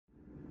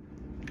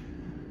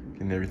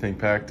Getting everything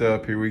packed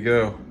up, here we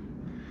go.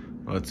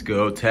 Let's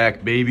go,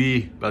 tack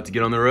baby. About to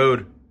get on the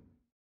road.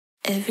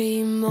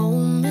 Every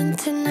moment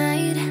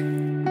tonight,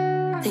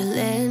 they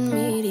led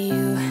me to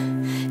you.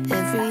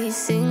 Every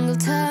single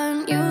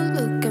time you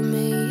look at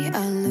me,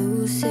 I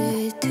lose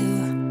it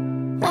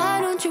too. Why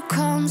don't you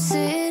come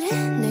sit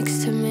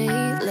next to me?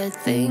 Let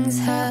things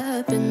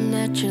happen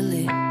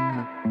naturally,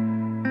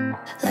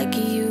 like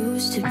it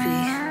used to be.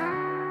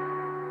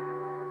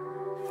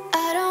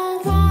 I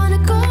don't wanna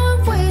go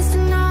and waste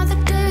another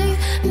day,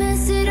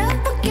 mess it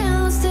up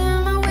again, lost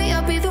in my way.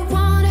 I'll be the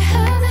one to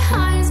have the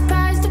highest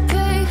price to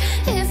pay.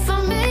 If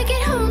I make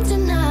it home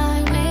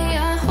tonight, may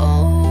I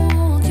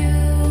hold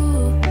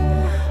you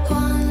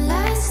one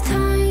last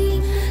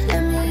time?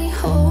 Let me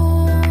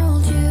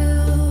hold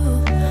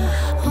you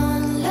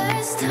one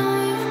last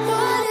time.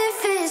 What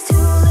if it's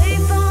too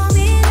late for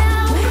me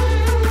now?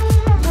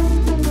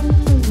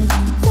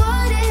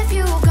 What if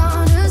you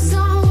gone to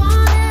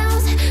someone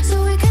else, so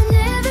we can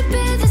never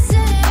be the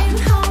same?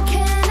 How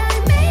can I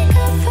make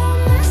up for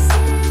my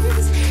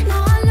sins?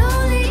 Now I'm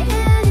lonely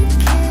and it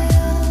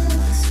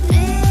kills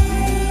me.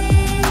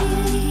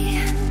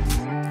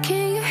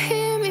 Can you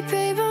hear me,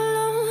 babe? I'm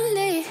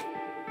lonely.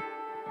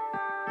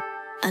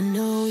 I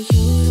know you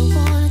don't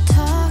wanna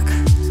talk,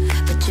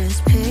 but just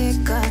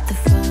pick up the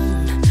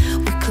phone.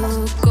 We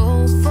could go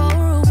for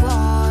a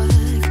walk,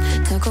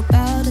 talk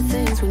about the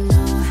things we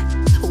know.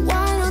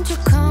 Why don't you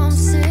come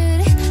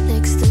sit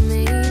next to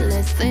me?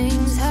 Let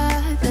things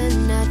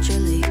happen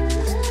naturally,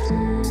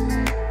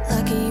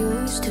 like it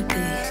used to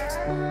be.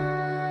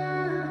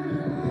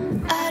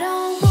 I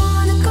don't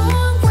wanna go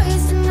and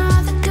waste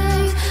another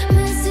day,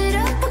 mess it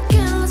up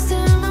again, lost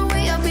in my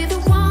way. I'll be the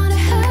one to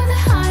have the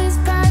highest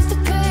price to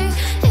pay.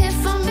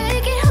 If I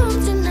make it home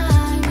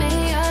tonight,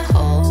 may I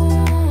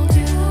hold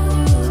you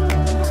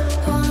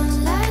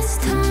one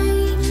last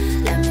time?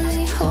 Let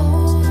me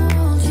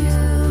hold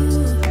you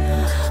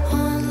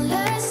one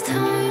last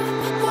time.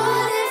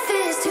 What if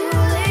it's too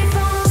late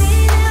for me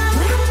now?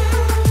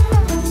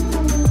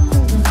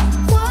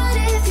 What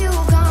if you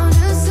gone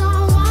to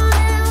someone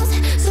else,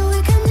 so we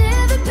can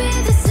never be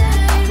the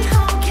same?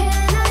 How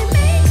can I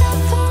make up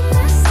for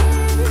my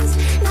sins?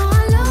 Now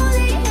I'm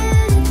lonely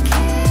and it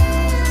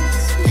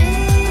kills me.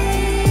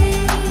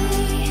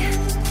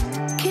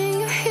 Can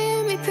you hear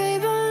me,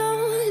 babe? I'm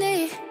lonely.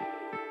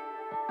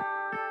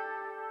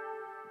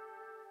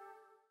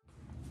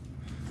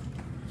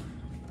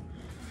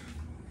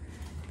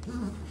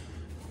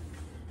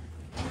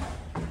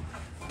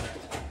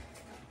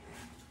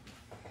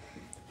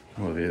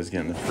 Olivia's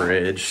getting the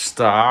fridge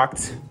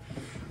stocked.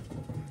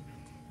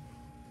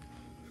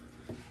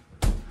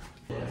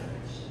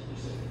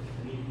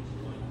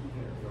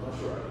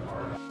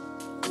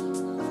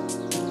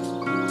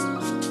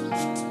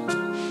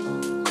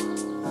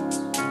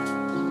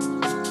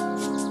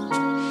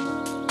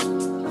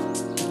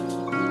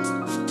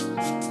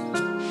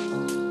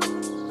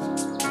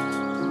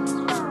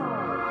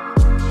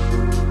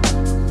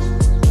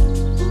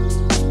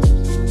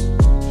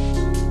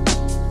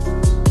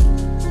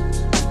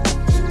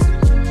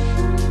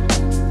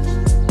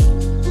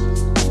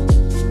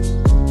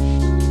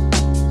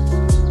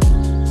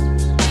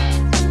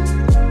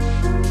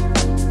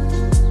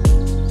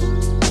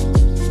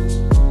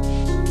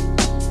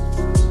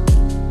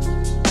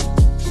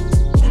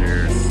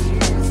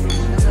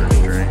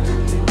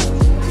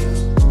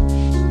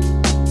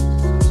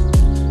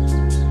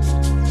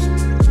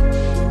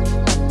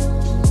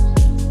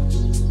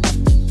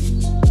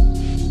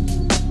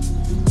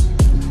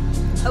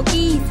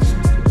 Hokies.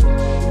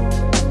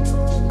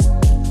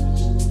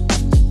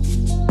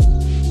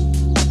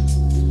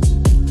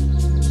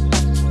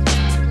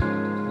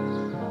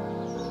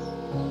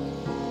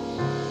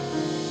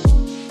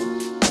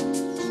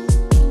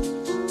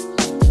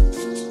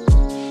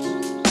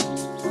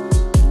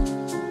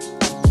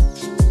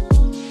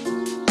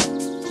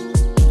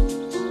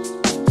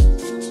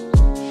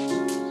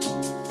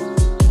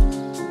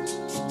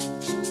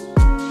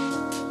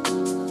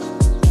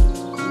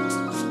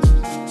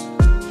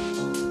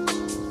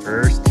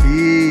 First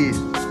tee.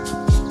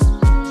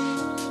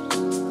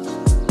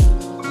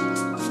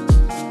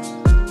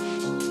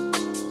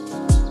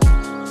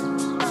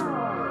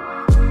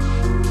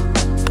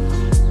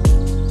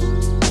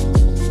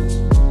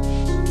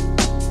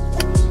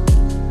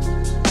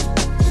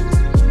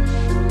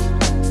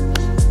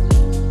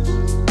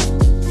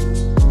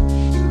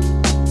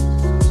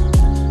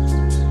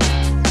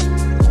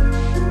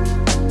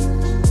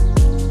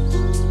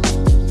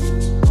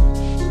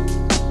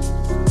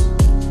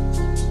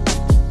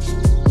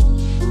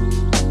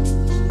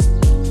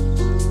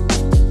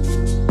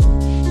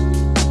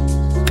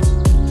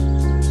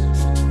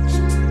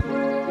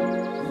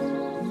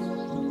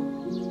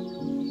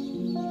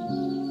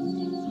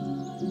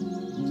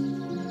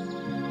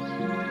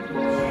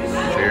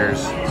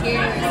 Cheers.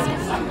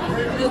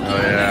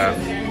 Oh yeah,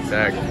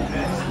 Zach. Look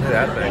at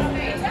that thing.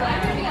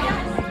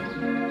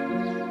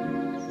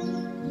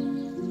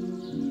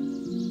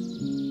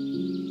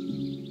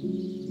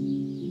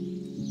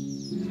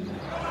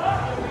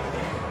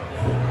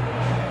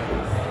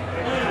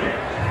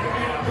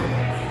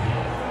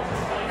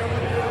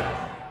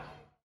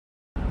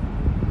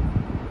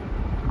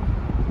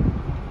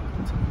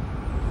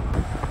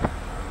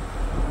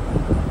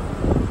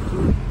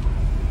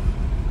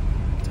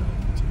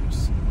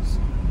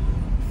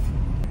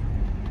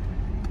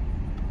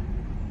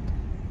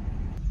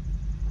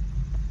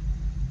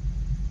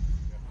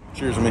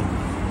 Cheers with me.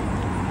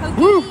 Hokies.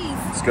 Woo!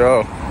 Let's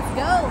go. Let's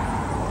go.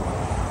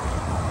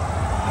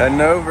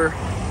 Heading over.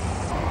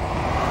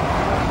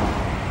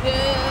 Boo.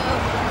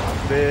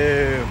 Boo.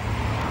 There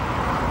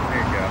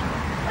you go.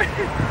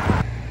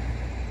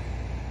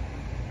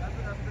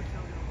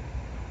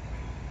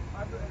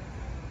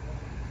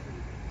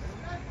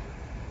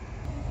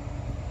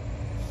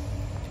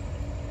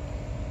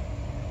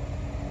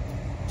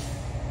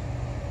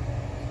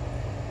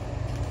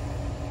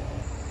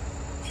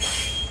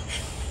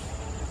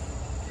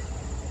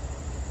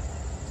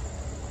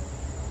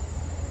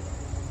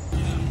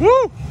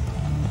 Woo!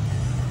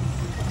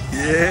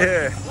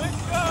 Yeah! Let's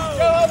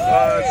go!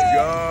 Let's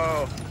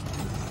go!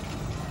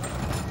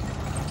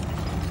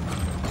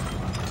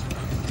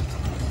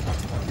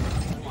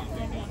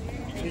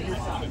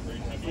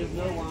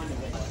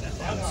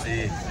 Let's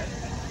see.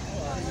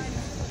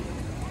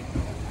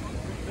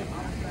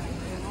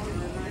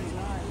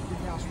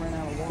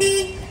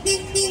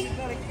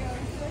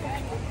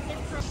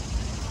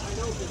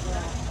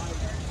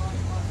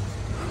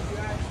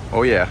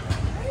 Oh yeah.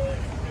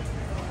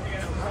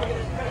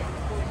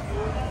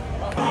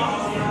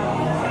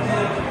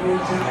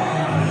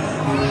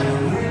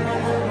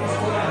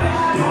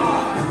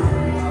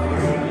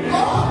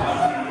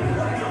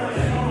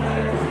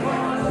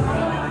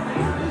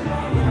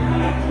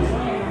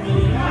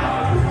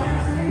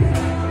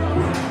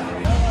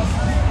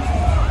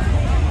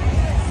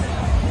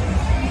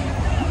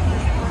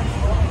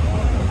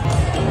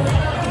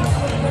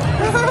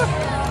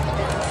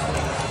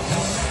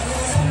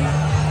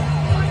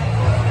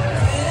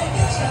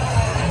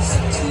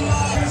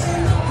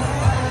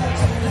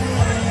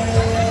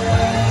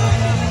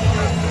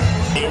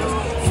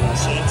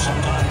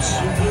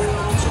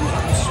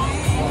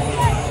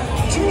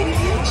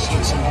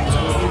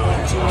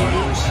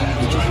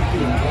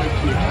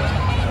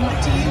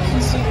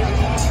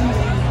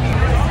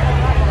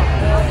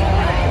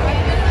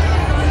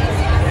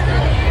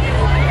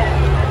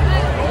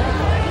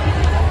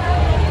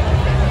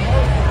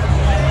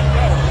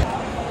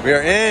 We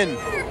are in.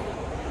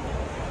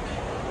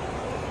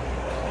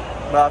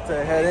 About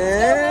to head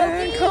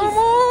in. Come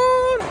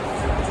on.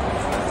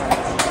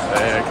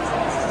 Sick.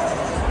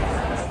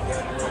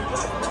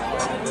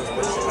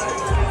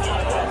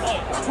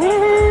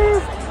 Woohoo!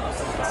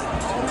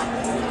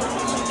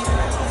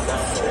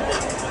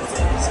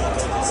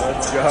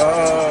 Let's go.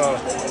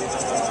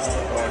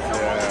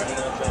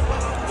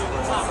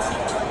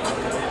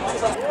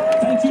 Fuck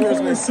yeah. Thank you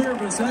for your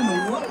service and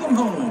welcome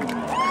home.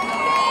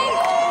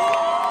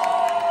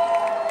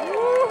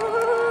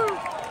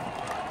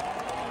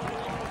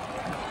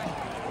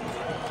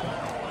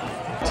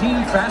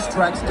 Team Fast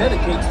Tracks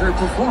dedicates their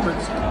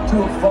performance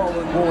to a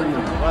fallen warrior.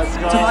 Let's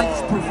go.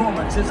 Tonight's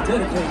performance is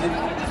dedicated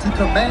to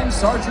Command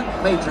Sergeant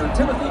Major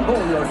Timothy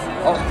Boyer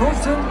of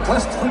Fulton,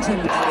 West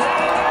Virginia.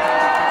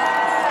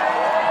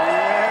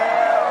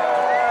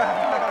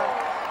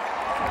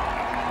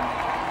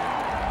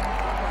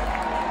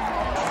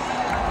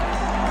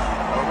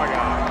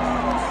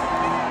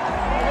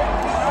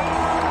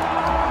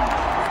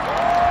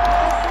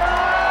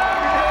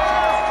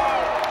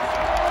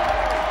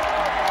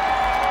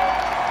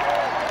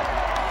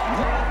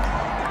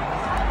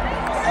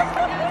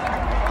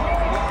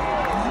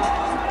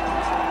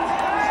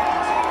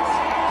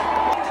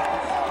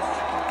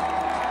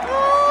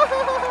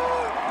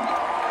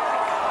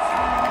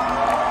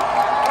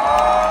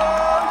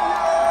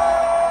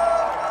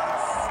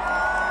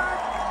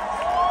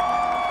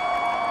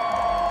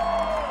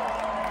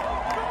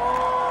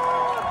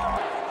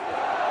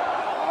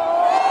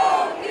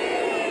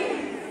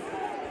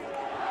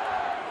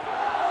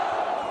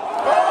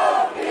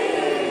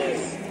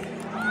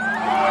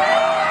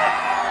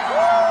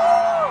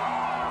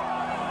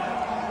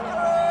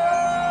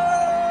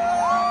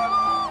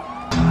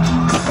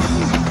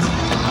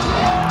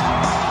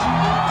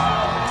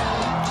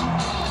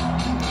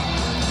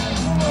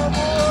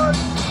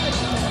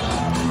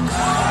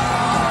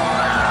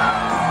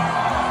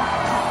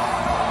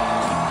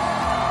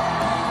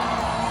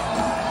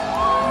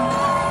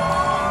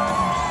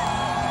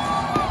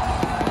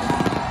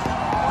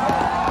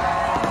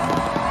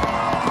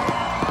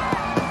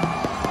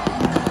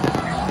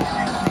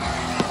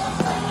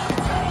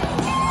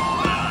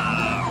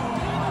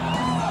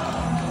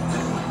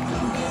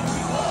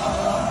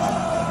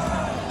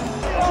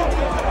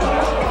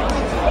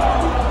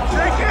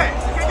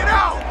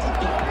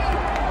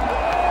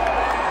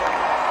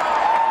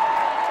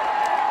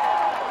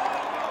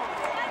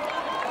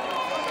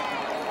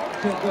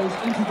 Kick goes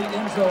into the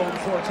end zone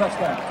for a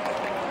touchdown.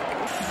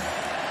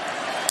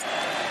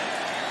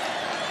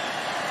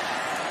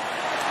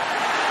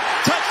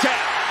 Touchdown,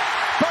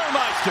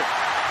 Burmeister.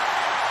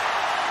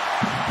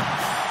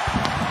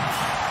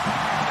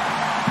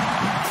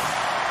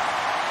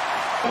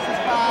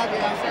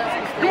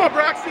 Come on,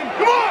 Braxton.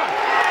 Come on.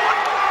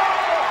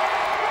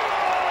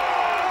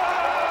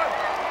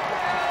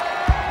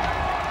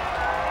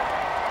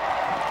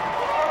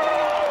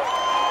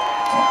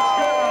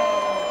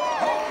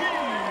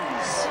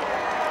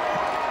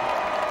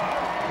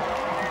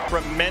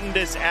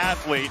 tremendous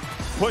athlete,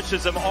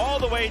 pushes him all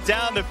the way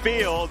down the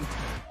field.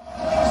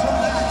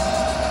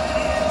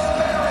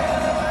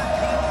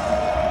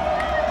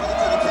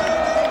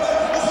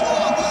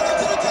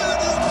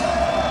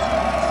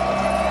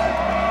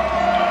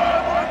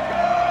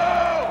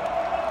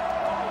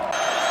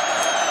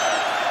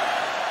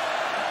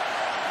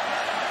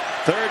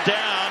 Third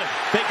down,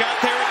 they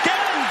got there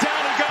again,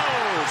 down he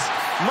goes.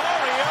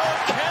 Mario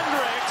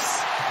Kendricks,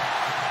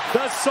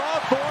 the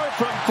sophomore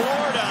from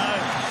Florida,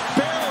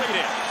 buried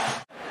it.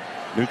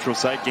 Neutral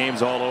site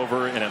games all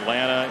over in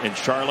Atlanta, in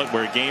Charlotte,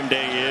 where game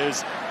day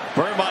is.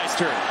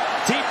 Burmeister,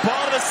 deep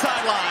ball to the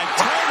sideline.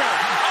 Turner,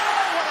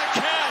 oh, what a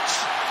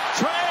catch!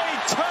 Trey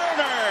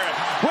Turner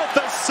with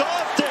the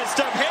softest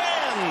of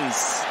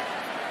hands.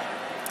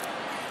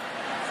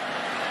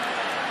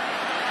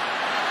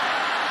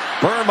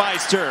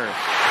 Burmeister,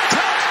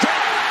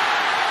 touchdown!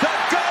 The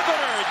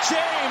governor,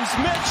 James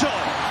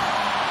Mitchell.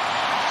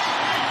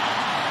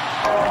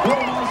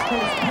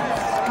 Burmeister's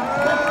pass.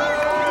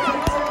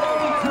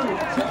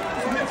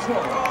 James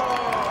Mitchell.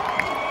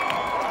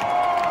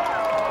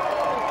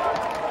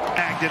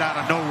 Acted out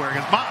of nowhere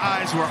because my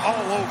eyes were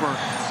all over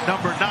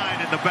number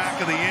 9 in the back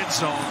of the end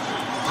zone,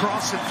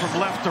 crossing from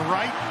left to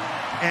right,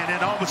 and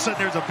then all of a sudden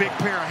there's a big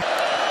pair of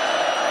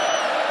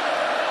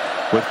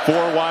With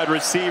 4 wide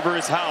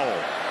receivers, Howell.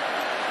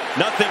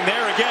 Nothing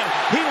there again.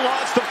 He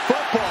lost the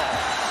football.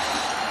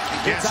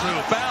 It's out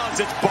of bounds.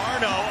 It's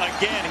Barno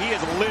again. He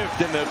has lived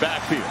in the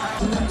backfield.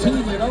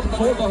 Team it up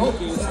for the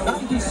Hokies.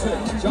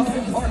 96, John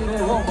Parker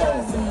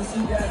Romo.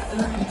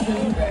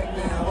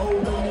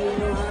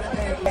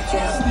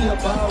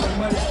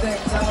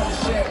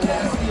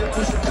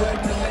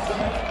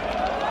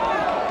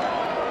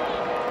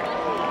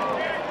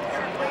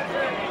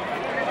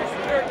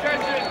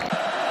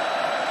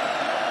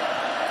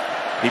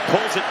 He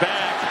pulls it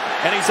back,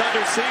 and he's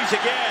under siege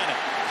again.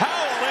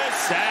 Howell is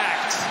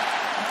sacked.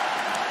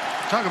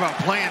 Talk about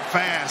playing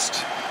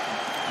fast,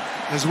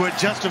 is what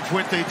Justin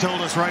Fuente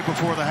told us right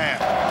before the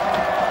half.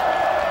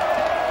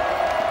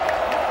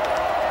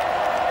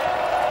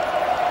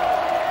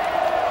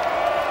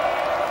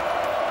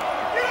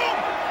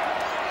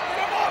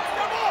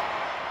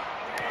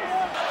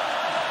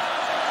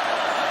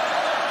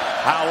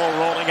 Howell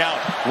rolling out,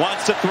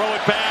 wants to throw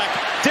it back,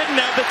 didn't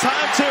have the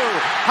time to.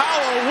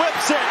 Howell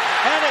whips it,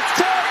 and it's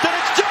tipped, and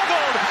it's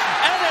juggled,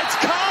 and it's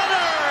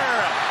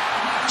Connor!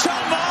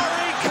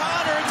 Jamari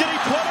Connor, did he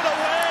put it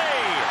away?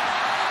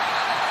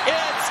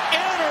 It's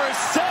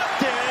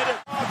intercepted.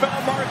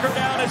 Bell marker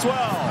down as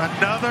well.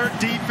 Another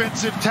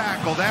defensive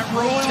tackle. That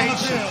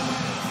rotation.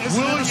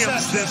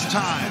 Williams this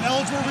time. An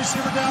eligible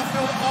receiver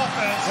downfield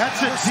offense.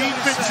 That's a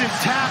defensive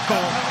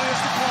tackle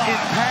in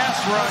pass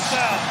rush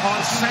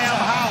on Sam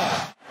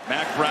Howell.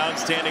 Mac Brown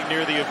standing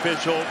near the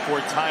official for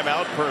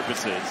timeout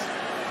purposes.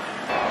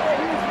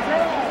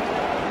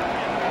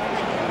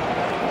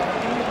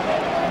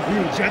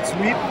 Jet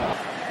sweep.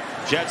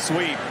 Jet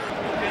sweep.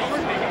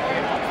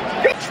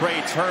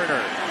 Trey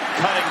Turner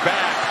cutting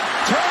back.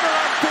 Turner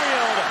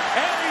upfield,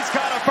 and he's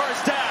got a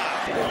first down.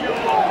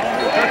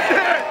 That's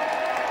it.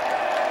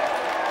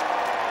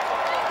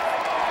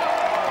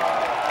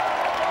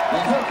 The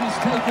Hokies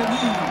take a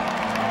lead.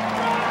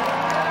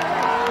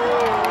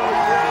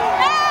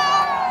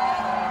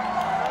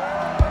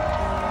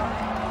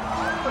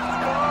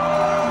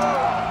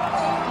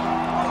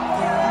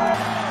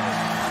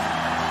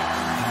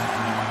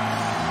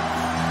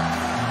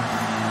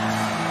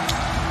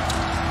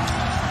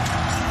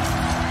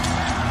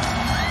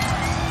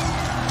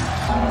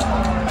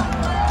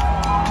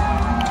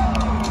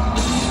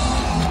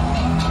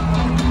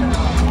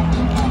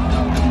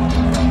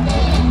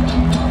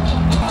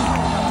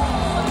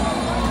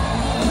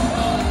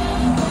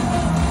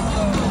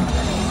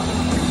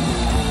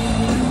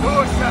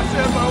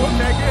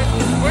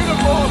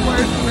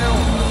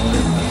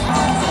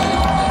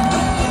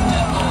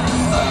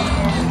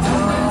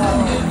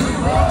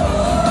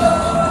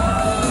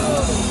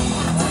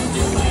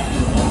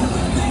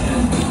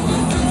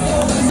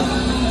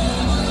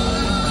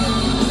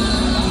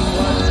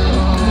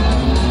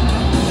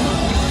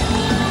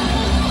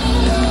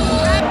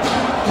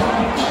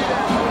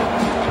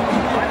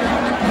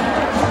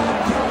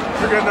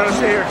 Getting us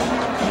here.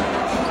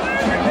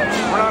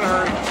 We're not in a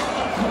hurry.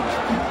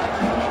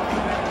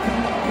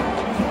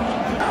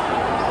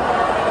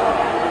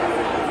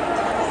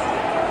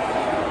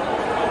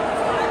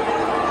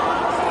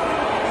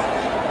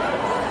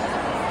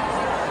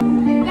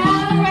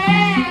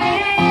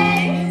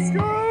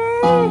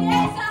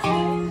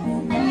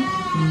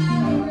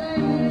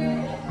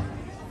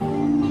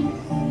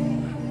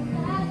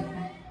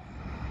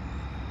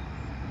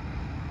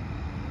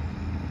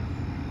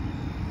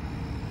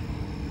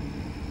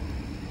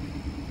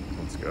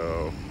 Let's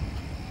go.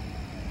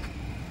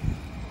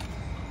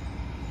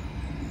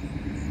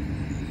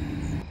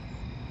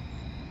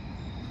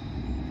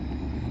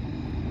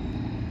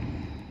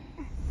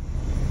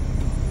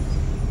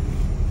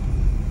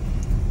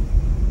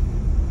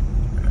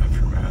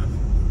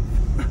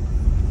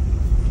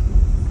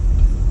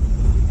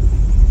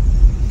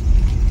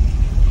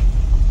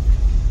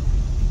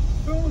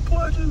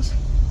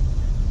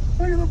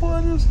 couple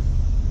edges.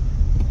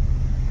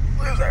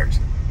 Losers.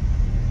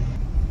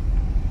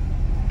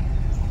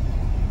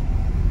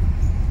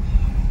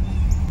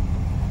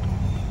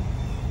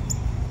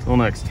 Till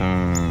next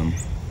time.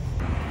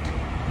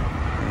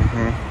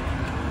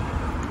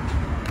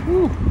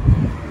 Woo.